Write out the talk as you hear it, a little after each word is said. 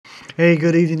Hey,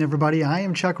 good evening, everybody. I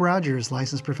am Chuck Rogers,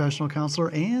 licensed professional counselor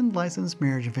and licensed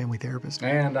marriage and family therapist.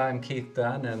 And I'm Keith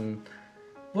Dunn, and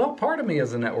well, part of me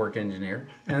is a network engineer,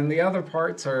 and the other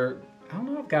parts are, I don't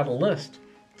know, I've got a list.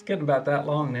 It's getting about that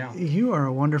long now. You are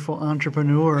a wonderful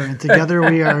entrepreneur, and together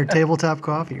we are Tabletop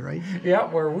Coffee, right? Yeah,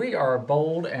 where we are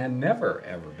bold and never,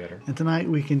 ever bitter. And tonight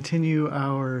we continue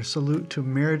our salute to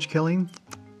marriage killing.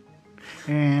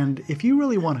 And if you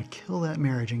really want to kill that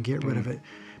marriage and get rid of it,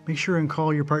 make sure and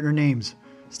call your partner names.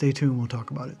 Stay tuned, we'll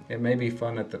talk about it. It may be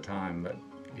fun at the time, but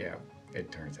yeah,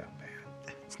 it turns out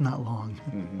bad. It's not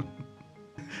long.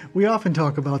 We often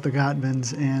talk about the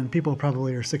Gottmans, and people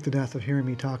probably are sick to death of hearing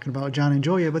me talking about John and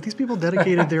Julia, but these people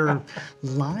dedicated their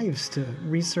lives to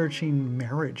researching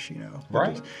marriage,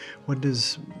 Right. What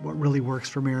really works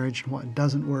for marriage and what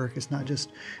doesn't work. It's not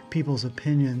just people's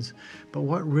opinions, but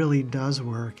what really does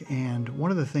work. And one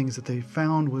of the things that they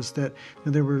found was that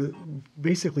there were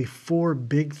basically 4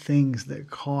 big things that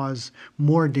cause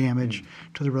more damage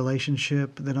to the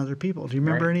relationship than other people. Do you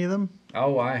remember any of them?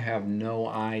 Oh, I have no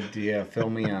idea. Fill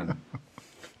me in.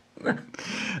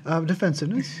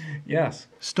 Defensiveness. Yes.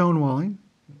 Stonewalling.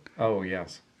 Oh,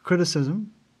 yes.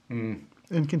 Criticism.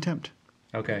 And contempt.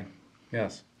 Okay.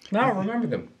 Yes. Now I remember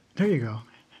them. There you go.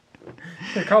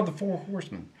 They're called the 4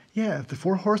 Horsemen. Yeah, the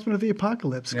 4 horsemen of the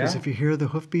apocalypse. Because Yeah. if you hear the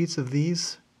hoofbeats of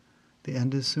these, the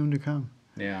end is soon to come.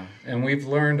 Yeah, and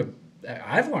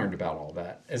I've learned about all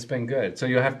that. It's been good. So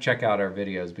you'll have to check out our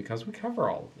videos because we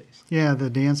cover all of these. Yeah, the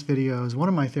dance videos. One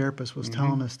of my therapists was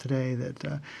telling us today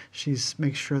that she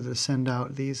makes sure to send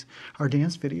out our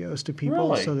dance videos to people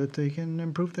Really? so that they can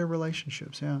improve their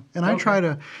relationships. Yeah, and I try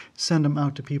to send them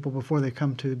out to people before they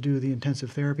come to do the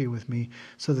intensive therapy with me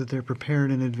so that they're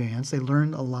prepared in advance. They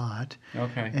learn a lot.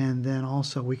 Okay. And then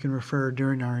also we can refer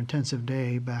during our intensive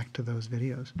day back to those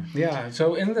videos. Yeah,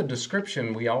 so in the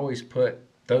description, we always put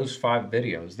those 5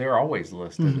 videos. They're always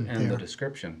listed in the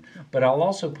description. But I'll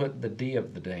also put the D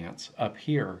of the dance up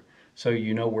here so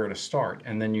you know where to start,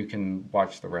 and then you can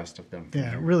watch the rest of them.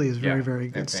 Yeah, it really is very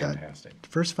good set. Fantastic. The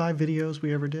first 5 videos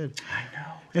we ever did. I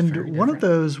know. And one of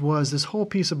those was this whole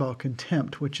piece about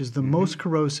contempt, which is the most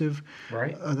corrosive,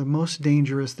 Right. The most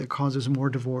dangerous, that causes more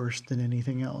divorce than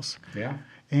anything else. Yeah.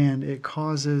 And it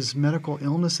causes medical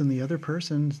illness in the other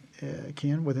person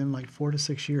within like 4 to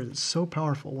 6 years. It's so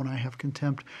powerful when I have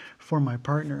contempt for my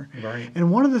partner. Right.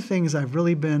 And one of the things I've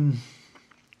really been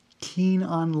keen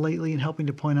on lately and helping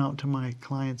to point out to my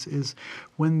clients is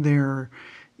when they're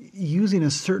using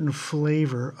a certain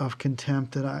flavor of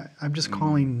contempt that I'm just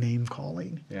calling name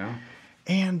calling. Yeah.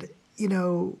 And,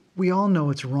 we all know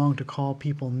it's wrong to call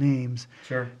people names.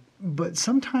 Sure. But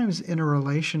sometimes in a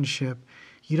relationship,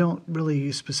 you don't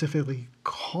really specifically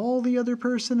call the other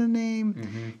person a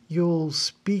name. You'll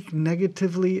speak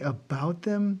negatively about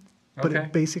them, but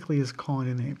it basically is calling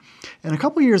a name. And a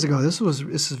couple years ago, this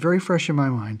is very fresh in my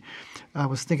mind. I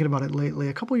was thinking about it lately.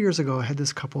 A couple years ago, I had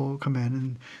this couple come in,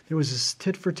 and there was this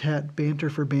tit for tat, banter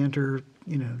for banter,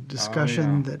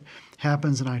 discussion that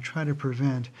happens, and I try to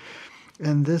prevent.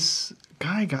 And this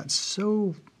guy got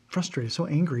so frustrated, so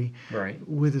angry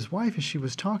with his wife as she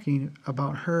was talking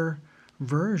about her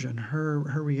version, her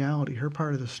reality, her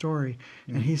part of the story.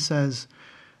 And he says,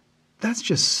 "That's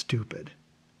just stupid."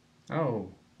 Oh,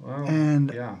 well,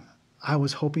 and yeah. I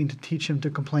was hoping to teach him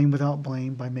to complain without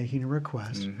blame by making a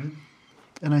request.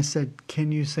 And I said,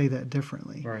 "Can you say that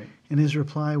differently?" Right. And his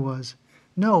reply was,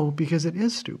 "No, because it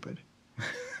is stupid."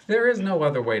 There is no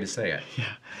other way to say it.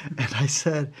 Yeah. And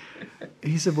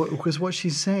he said, well, because what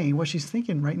she's saying, what she's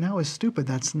thinking right now is stupid.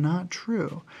 That's not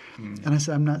true. And I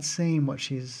said, I'm not saying what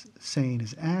she's saying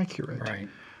is accurate. Right.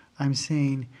 I'm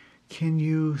saying, can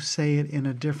you say it in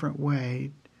a different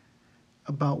way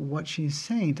about what she's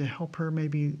saying to help her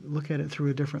maybe look at it through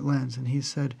a different lens? And he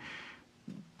said,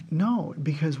 no,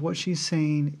 because what she's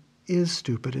saying is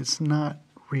stupid. It's not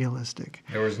realistic.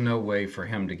 There was no way for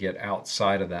him to get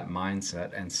outside of that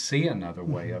mindset and see another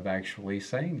way of actually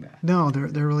saying that. No,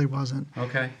 there really wasn't.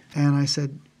 Okay. And I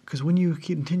said, because when you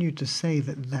continue to say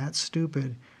that that's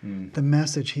stupid, the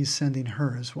message he's sending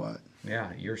her is what?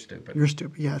 Yeah, you're stupid. You're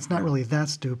stupid. Yeah, it's not really that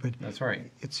stupid. That's right.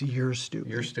 It's you're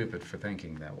stupid. You're stupid for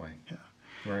thinking that way. Yeah.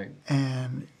 Right.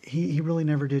 And he really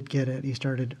never did get it. He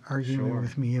started arguing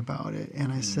with me about it.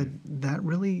 And I said,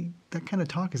 that kind of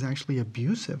talk is actually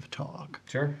abusive talk.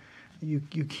 Sure.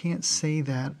 You can't say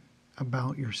that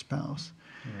about your spouse.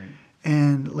 Right.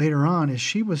 And later on, as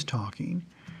she was talking,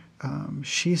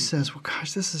 she says, well,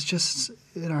 gosh, this is just,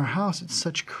 in our house, it's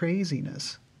such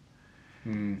craziness.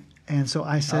 And so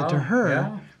I said to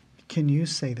her, can you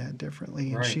say that differently?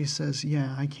 And Right. she says,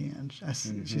 yeah, I can.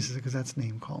 She says, because that's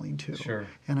name calling too. Sure.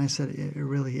 And I said, it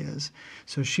really is.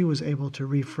 So she was able to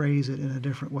rephrase it in a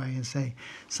different way and say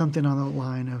something on the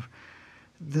line of,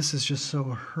 this is just so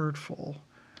hurtful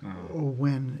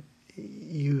when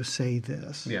you say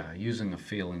this. Yeah, using a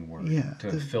feeling word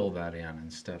to fill that in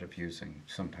instead of using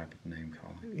some type of name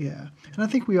calling. Yeah. And I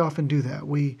think we often do that.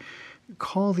 We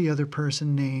call the other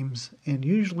person names, and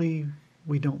usually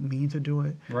we don't mean to do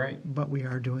it. Right. But we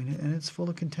are doing it, and it's full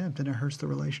of contempt, and it hurts the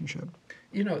relationship.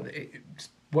 You know,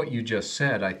 what you just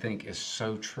said, I think, is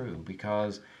so true,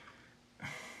 because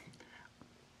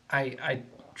I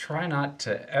try not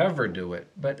to ever do it,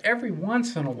 but every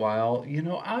once in a while, you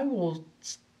know, I will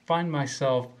find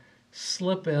myself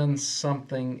slip in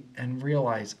something and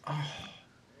realize, oh,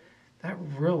 that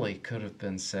really could have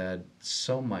been said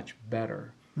so much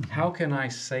better. Mm-hmm. How can I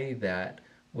say that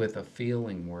with a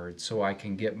feeling word so I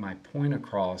can get my point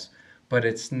across, but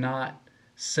it's not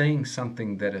saying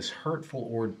something that is hurtful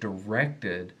or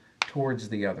directed towards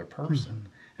the other person? Mm-hmm.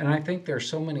 And I think there's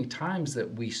so many times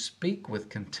that we speak with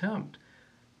contempt,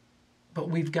 but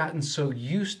we've gotten so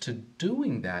used to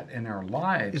doing that in our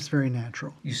lives. It's very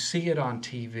natural. You see it on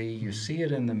TV, you see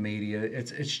it in the media.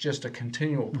 It's just a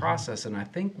continual process, and I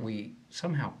think we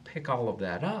somehow pick all of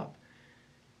that up.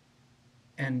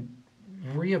 And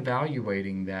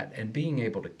reevaluating that and being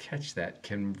able to catch that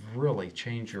can really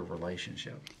change your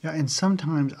relationship. Yeah, and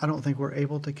sometimes I don't think we're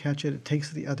able to catch it. It takes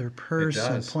the other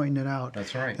person pointing it out.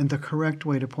 That's right. And the correct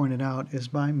way to point it out is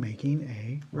by making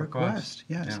a request.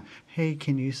 Yes. Yeah. Hey,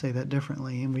 can you say that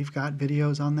differently? And we've got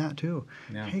videos on that too.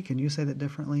 Yeah. Hey, can you say that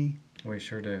differently? We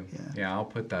sure do. Yeah, I'll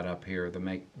put that up here.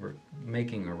 The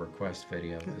making a request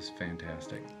video is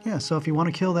fantastic. Yeah, so if you want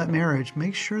to kill that marriage,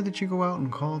 make sure that you go out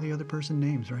and call the other person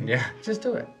names, right? Yeah, just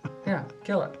do it. Yeah,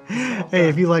 kill it. Hey,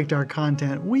 if you liked our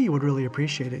content, we would really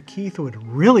appreciate it. Keith would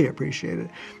really appreciate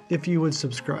it if you would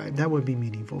subscribe. That would be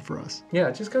meaningful for us. Yeah,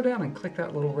 just go down and click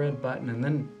that little red button and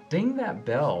then ding that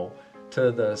bell to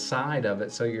the side of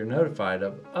it so you're notified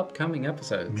of upcoming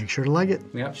episodes. Make sure to like it.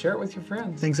 Yep, share it with your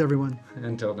friends. Thanks, everyone.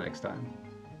 Until next time.